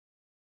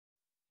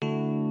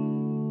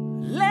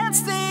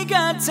we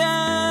got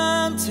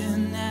time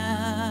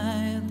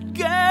tonight,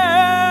 girl.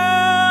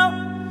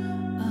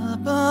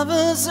 Above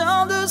us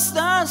all the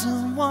stars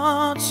are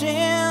watching.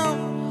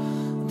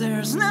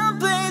 There's no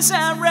place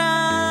I'd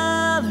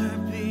rather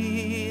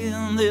be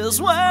in this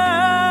world.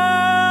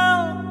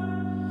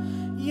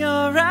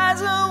 Your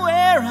eyes are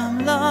where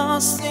I'm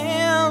lost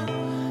in.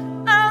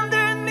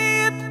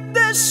 Underneath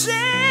the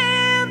chandelier,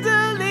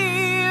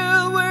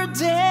 we're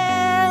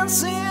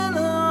dancing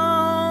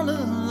all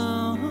alone.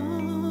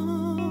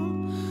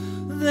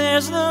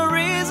 There's no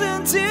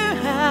reason to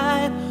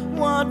hide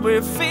what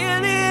we're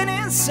feeling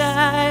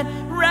inside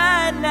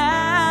right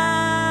now.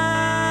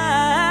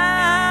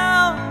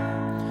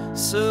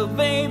 So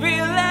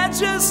baby, let's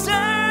just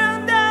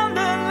turn down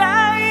the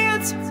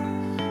lights,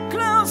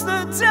 close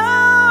the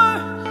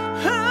door.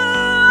 Oh,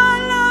 I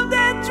love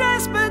that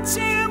dress, but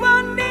you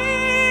won't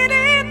need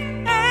it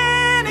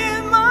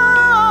anymore.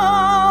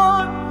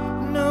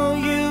 No,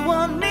 you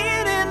won't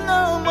need it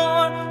no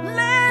more.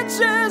 Let's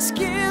just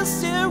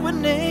kiss till we're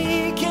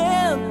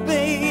naked,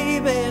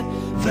 baby.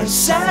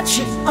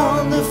 Versace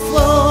on the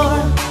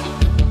floor.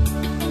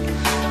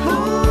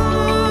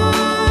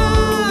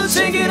 Ooh,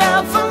 take it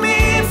out for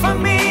me, for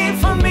me,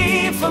 for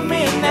me, for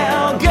me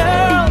now,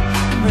 girl.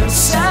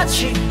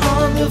 Versace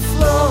on the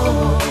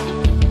floor.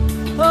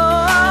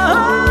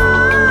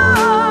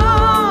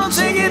 Oh,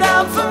 take it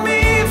out for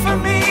me, for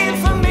me,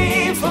 for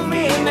me, for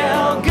me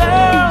now,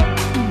 girl.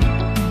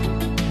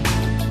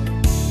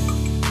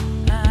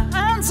 I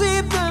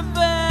unzip the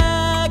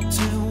bag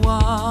to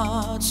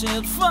watch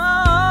it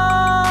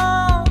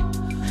fall,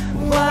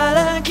 while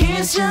I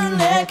kiss your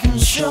neck and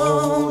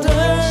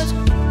shoulders.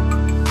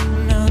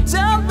 No,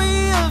 don't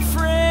be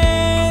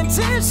afraid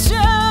to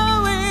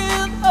show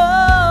it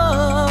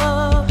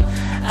all.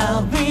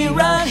 I'll be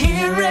right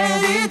here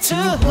ready to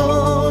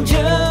hold you.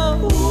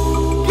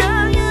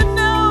 Girl, you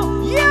know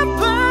you're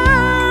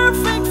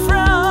perfect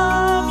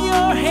from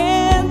your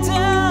head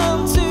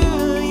down to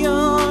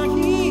your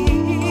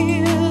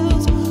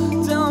heels.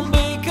 Don't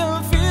be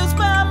confused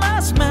by my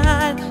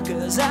smile,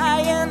 'cause I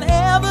ain't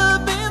ever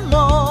been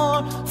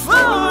more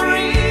for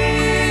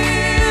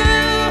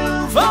real,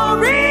 for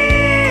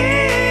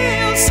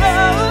real. So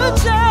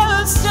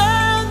just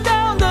turn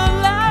down the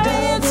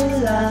lights,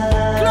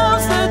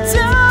 close the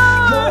door.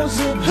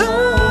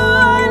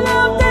 Oh, I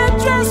love that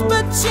dress,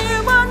 but you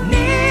won't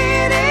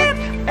need it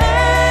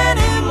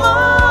anymore.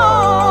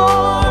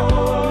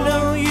 No,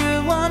 you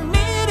won't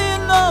need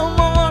it no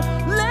more.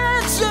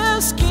 Let's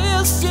just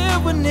kiss till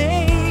we're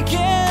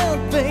naked,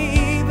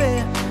 baby.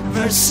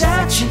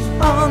 Versace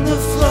on the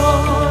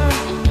floor.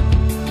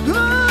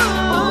 Ooh,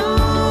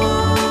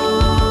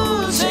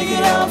 take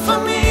it out for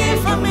me,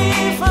 for me,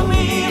 for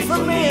me, for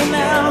me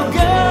now,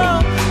 girl.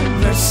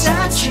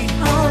 Versace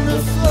on the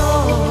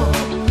floor.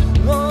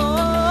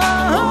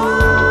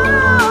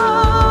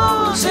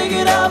 Oh, take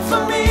it out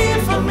for me,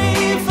 for me,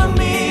 for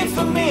me,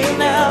 for me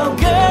now,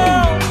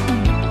 girl.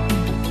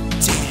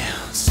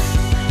 Dance.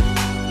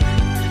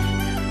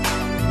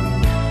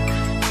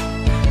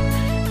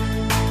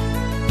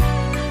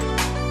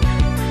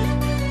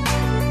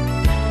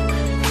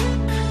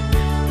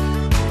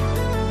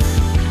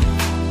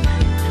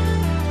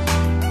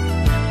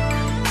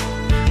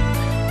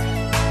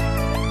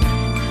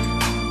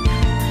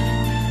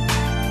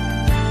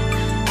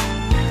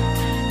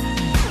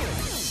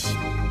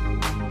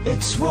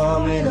 It's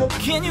warming up,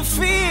 Can you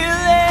feel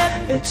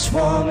it? it's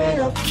warming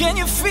up, Can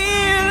you feel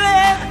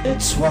it?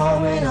 it's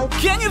warming up.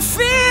 Can you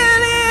feel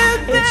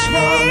it, It's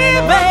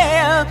warming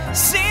baby?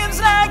 Seems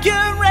like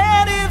you're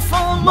ready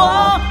for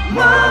more,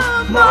 more,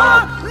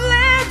 more.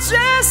 Let's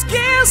just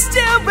kiss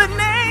till we're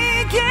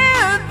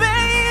naked,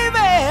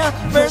 baby.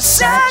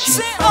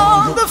 Versace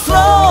on the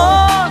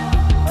floor.